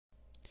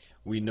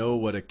We know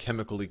what a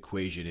chemical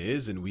equation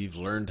is, and we've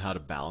learned how to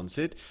balance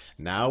it.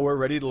 Now we're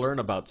ready to learn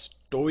about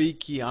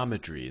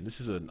stoichiometry. And this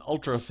is an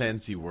ultra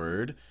fancy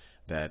word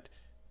that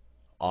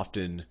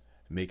often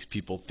makes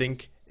people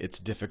think it's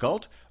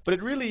difficult, but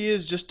it really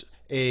is just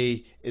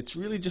it's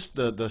really just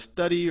the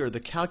study or the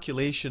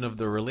calculation of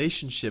the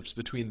relationships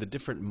between the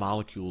different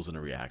molecules in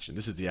a reaction.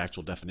 This is the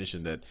actual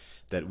definition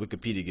that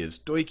Wikipedia gives.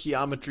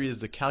 Stoichiometry is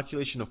the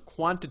calculation of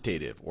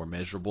quantitative or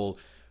measurable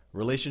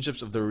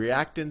relationships of the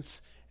reactants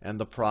and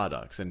the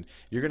products. And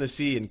you're going to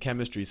see in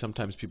chemistry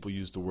sometimes people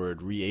use the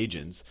word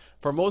reagents.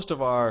 For most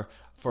of our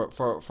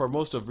for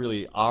most of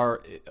really our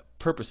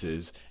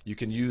purposes, you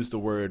can use the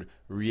word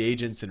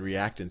reagents and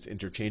reactants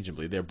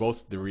interchangeably. They're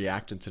both the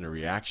reactants in a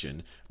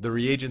reaction. The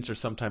reagents are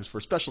sometimes for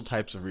special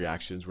types of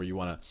reactions where you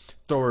want to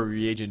throw a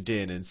reagent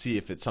in and see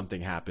if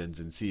something happens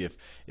and see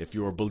if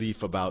your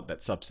belief about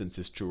that substance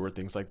is true or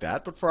things like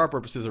that. But for our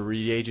purposes, a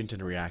reagent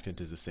and a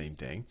reactant is the same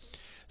thing.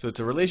 So it's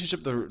a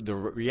relationship of the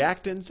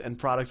reactants and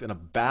products in a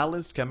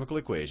balanced chemical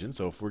equation.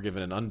 So if we're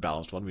given an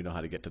unbalanced one, we know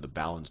how to get to the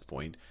balanced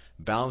point.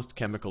 Balanced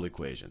chemical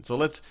equation. So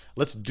let's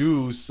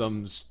do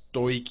some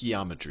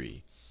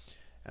stoichiometry.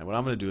 And what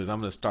I'm going to do is I'm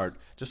going to start,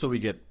 just so we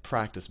get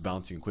practice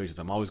balancing equations,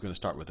 I'm always going to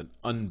start with an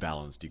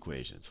unbalanced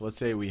equation. So let's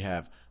say we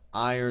have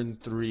iron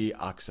 3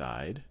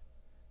 oxide.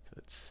 So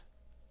it's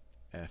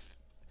F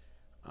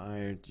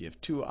iron. You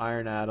have 2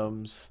 iron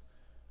atoms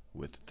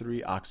with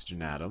 3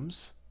 oxygen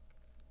atoms,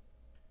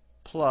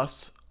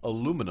 plus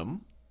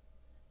aluminum,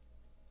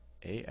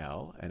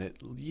 Al, and it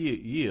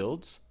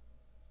yields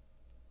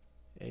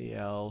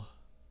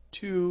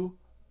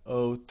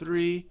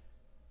Al2O3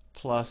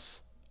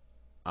 plus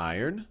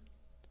iron.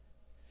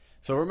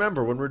 So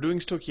remember, when we're doing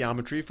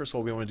stoichiometry, first of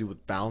all, we want to do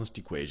with balanced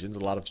equations. A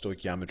lot of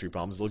stoichiometry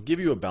problems, they'll give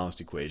you a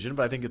balanced equation,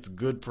 but I think it's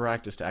good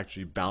practice to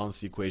actually balance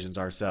the equations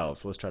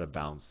ourselves. So let's try to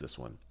balance this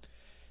one.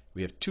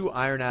 We have 2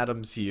 iron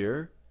atoms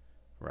here,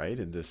 right,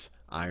 in this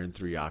iron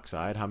 3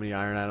 oxide. How many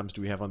iron atoms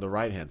do we have on the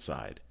right-hand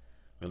side?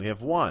 We only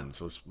have 1,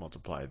 so let's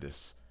multiply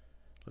this.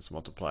 Let's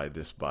multiply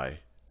this by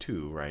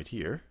 2 right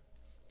here.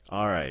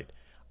 All right.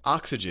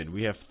 Oxygen,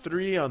 we have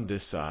 3 on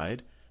this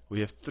side.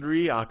 We have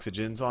 3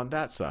 oxygens on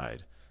that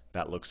side.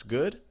 That looks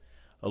good.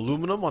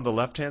 Aluminum, on the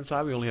left-hand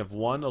side, we only have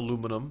 1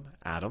 aluminum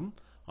atom.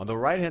 On the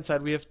right-hand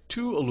side, we have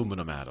 2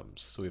 aluminum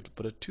atoms. So we have to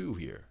put a 2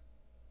 here.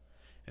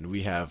 And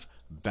we have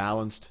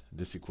balanced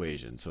this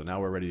equation. So now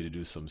we're ready to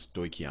do some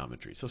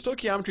stoichiometry. So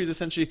stoichiometry is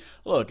essentially,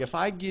 look, if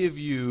I give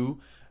you,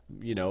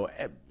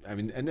 I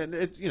mean, and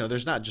it's,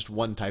 there's not just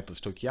one type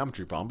of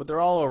stoichiometry problem, but they're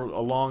all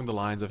along the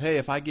lines of, hey,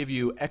 if I give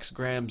you X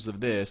grams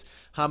of this,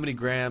 how many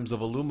grams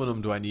of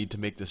aluminum do I need to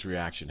make this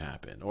reaction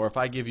happen? Or if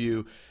I give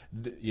you,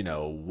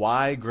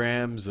 Y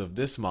grams of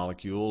this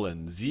molecule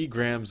and Z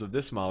grams of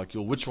this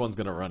molecule, which one's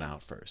going to run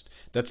out first?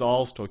 That's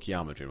all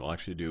stoichiometry. We'll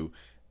actually do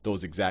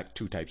those exact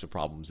 2 types of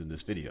problems in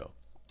this video.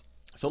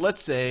 So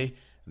let's say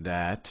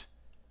that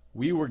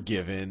we were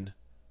given,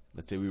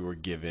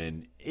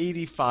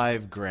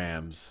 85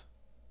 grams.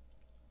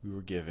 We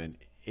were given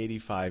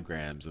 85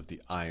 grams of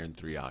the iron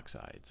 3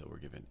 oxide. So we're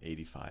given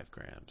 85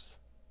 grams.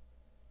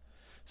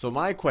 So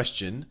my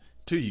question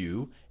to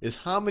you is,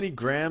 how many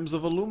grams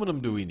of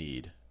aluminum do we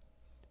need?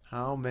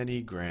 How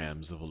many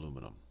grams of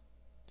aluminum?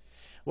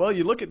 Well,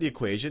 you look at the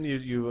equation,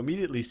 you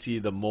immediately see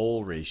the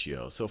mole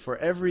ratio. So for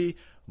every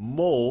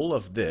mole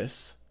of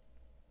this,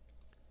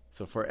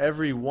 so for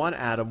every 1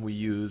 atom we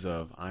use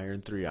of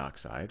iron 3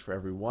 oxide, for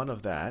every 1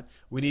 of that,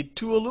 we need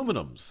 2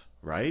 aluminums,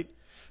 right?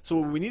 So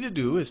what we need to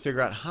do is figure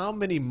out how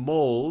many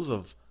moles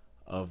of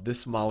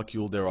this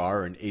molecule there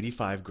are in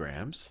 85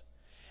 grams.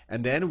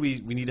 And then we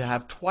need to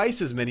have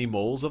twice as many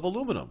moles of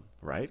aluminum,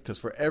 right? Because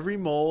for every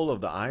mole of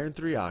the iron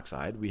 3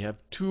 oxide, we have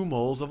 2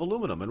 moles of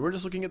aluminum. And we're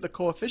just looking at the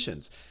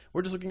coefficients.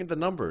 We're just looking at the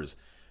numbers.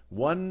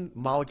 1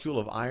 molecule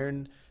of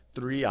iron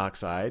 3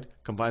 oxide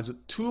combines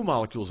with 2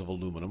 molecules of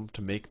aluminum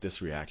to make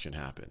this reaction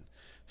happen.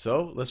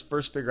 So let's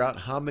first figure out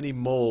how many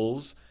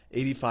moles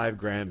 85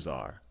 grams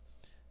are.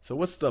 So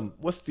what's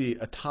the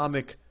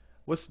atomic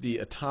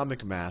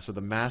mass, or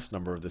the mass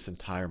number of this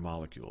entire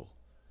molecule?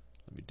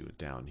 Let me do it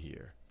down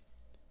here.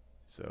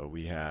 So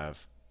we have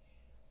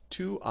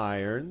 2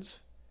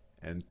 irons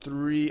and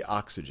 3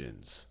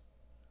 oxygens.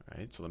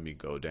 Right? So let me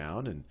go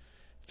down and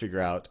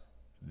figure out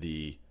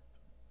the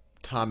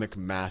atomic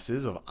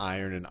masses of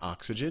iron and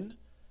oxygen.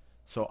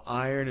 So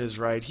iron is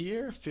right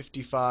here,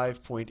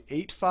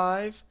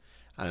 55.85.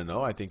 I don't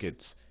know, I think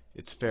it's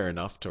fair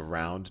enough to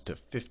round to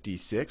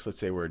 56. Let's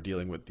say we're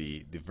dealing with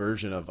the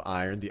version of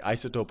iron, the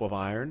isotope of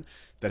iron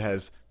that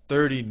has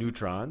 30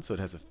 neutrons, so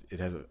it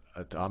has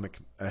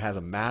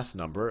a mass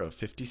number of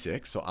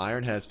 56. So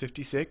iron has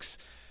 56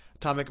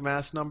 atomic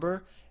mass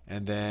number,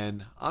 and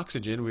then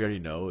oxygen we already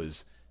know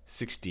is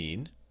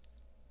 16.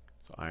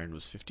 So iron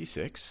was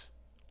 56.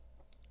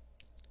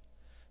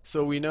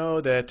 So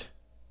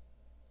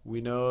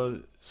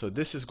so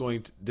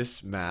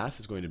this mass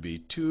is going to be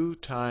 2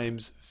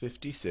 times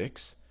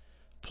 56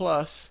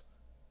 plus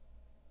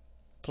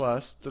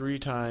 3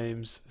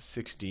 times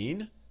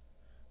 16.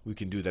 We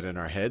can do that in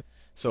our head.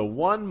 So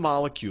 1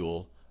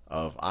 molecule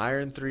of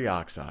iron 3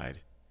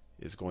 oxide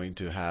is going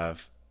to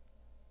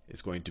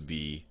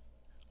be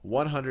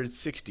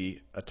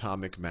 160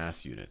 atomic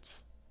mass units.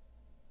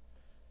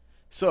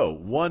 So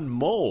 1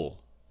 mole,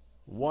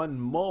 or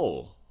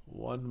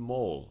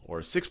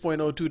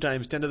 6.02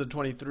 times 10 to the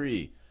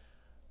 23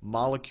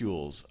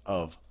 molecules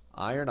of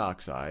iron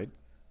oxide,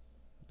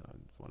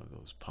 one of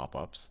those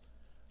pop-ups,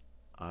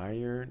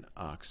 iron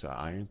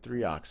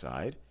 3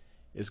 oxide,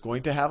 is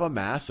going to have a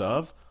mass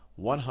of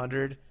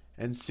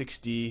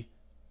 160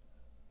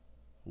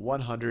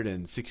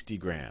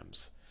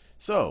 grams.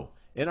 So,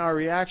 in our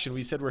reaction,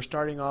 we said we're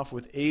starting off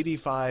with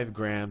 85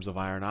 grams of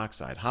iron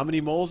oxide. How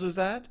many moles is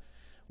that?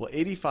 Well,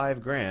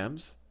 85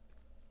 grams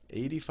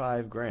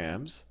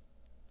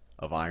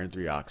of iron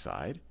 3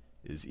 oxide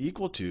is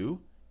equal to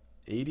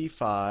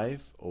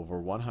 85 over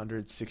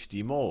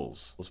 160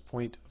 moles. It's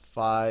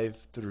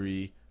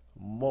 0.53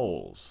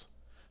 moles.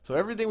 So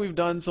everything we've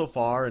done so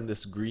far in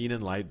this green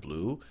and light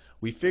blue,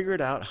 we figured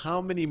out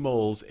how many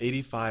moles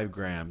 85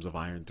 grams of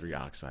iron 3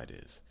 oxide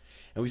is.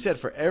 And we said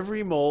for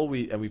every mole,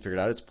 we figured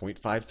out it's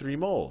 0.53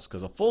 moles,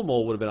 because a full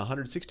mole would have been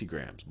 160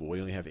 grams, but we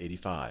only have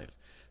 85.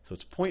 So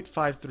it's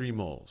 0.53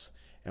 moles.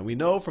 And we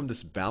know from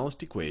this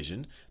balanced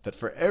equation that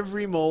for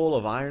every mole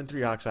of iron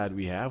 3 oxide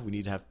we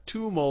need to have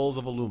 2 moles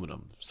of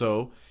aluminum.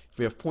 So if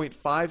we have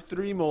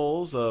 0.53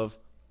 moles of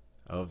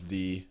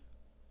the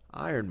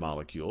iron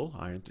molecule,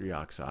 iron 3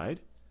 oxide,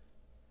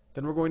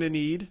 then we're going to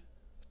need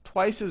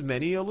twice as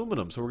many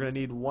aluminum. So we're going to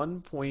need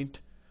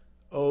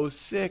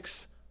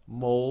 1.06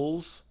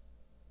 moles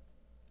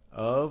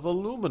of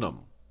aluminum.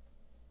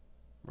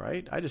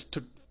 Right? I just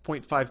took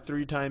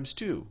 0.53 times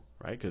 2.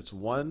 Right? Because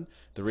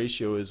the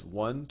ratio is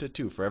 1 to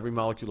 2. For every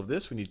molecule of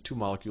this, we need 2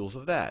 molecules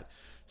of that.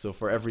 So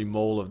for every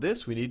mole of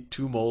this, we need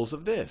 2 moles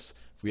of this.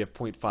 If we have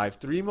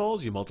 0.53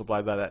 moles, you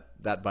multiply by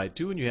that by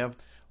 2, and you have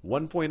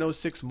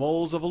 1.06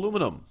 moles of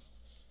aluminum.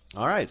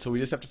 All right, so we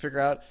just have to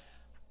figure out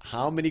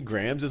how many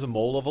grams is a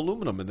mole of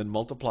aluminum, and then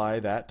multiply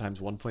that times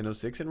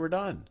 1.06, and we're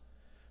done.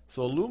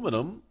 So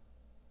aluminum,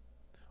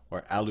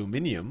 or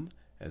aluminium,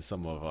 as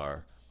some of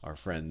our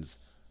friends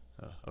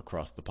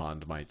across the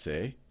pond might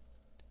say,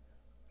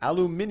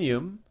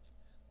 aluminium,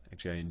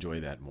 actually I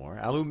enjoy that more.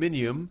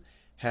 Aluminium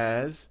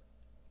has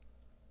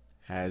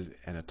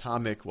an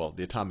atomic,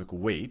 the atomic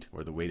weight,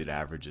 or the weighted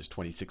average is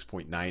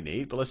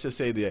 26.98, but let's just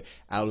say the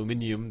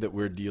aluminium that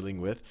we're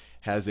dealing with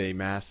has a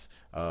mass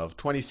of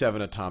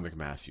 27 atomic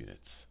mass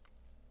units.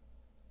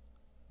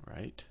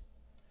 Right?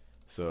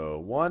 So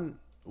one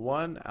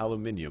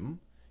aluminium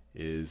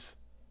is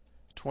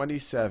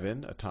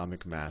 27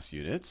 atomic mass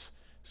units.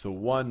 So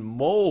 1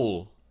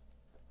 mole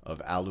of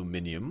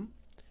aluminium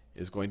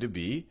is going to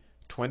be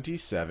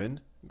 27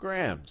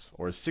 grams,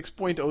 or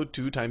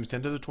 6.02 times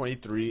 10 to the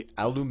 23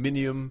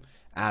 aluminium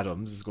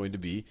atoms is going to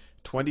be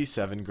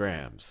 27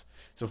 grams.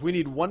 So if we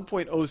need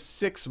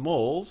 1.06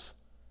 moles,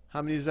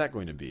 how many is that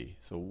going to be?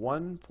 So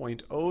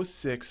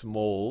 1.06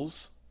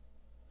 moles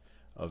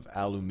of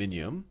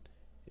aluminium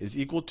is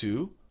equal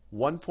to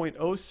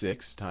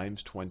 1.06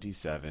 times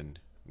 27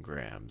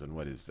 grams. And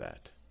what is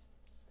that?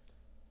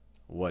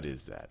 What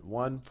is that?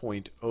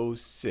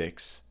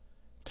 1.06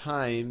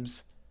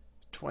 times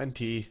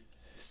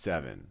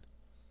 27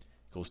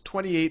 equals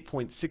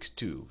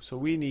 28.62. So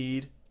we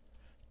need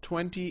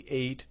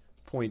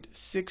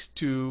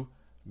 28.62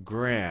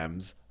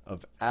 grams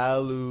of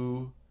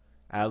aluminium,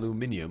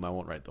 I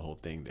won't write the whole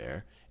thing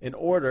there, in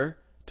order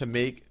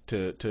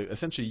to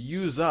essentially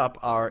use up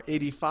our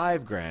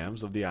 85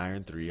 grams of the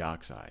iron 3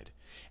 oxide.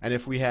 And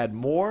if we had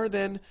more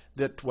than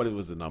that, what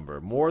was the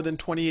number? More than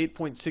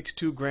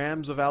 28.62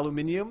 grams of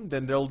aluminium,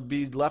 then there'll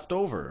be left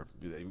over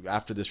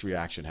after this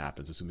reaction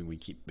happens, assuming we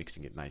keep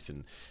mixing it nice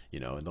and,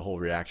 and the whole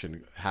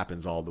reaction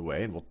happens all the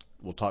way. And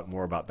we'll talk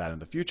more about that in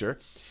the future.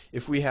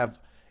 If we have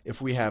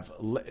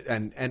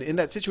and in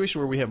that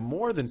situation where we have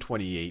more than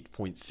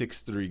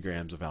 28.63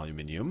 grams of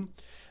aluminium,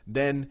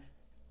 then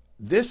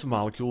this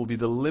molecule will be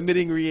the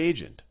limiting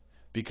reagent,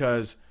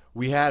 because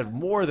we had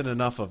more than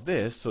enough of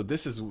this, so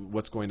this is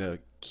what's going to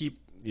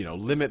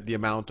limit the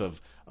amount of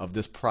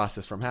this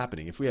process from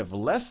happening. If we have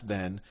less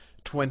than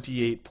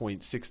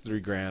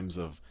 28.63 grams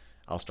of,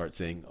 I'll start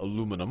saying,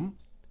 aluminum,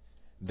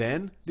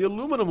 then the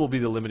aluminum will be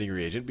the limiting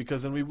reagent,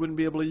 because then we wouldn't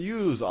be able to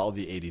use all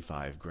the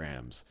 85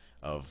 grams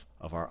of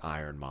our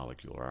iron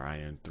molecule, or our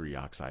iron 3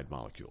 oxide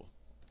molecule.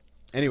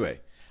 Anyway,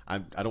 I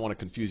don't want to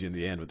confuse you in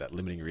the end with that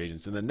limiting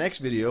reagents. In the next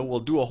video, we'll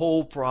do a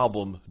whole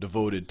problem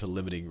devoted to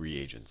limiting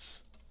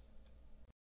reagents.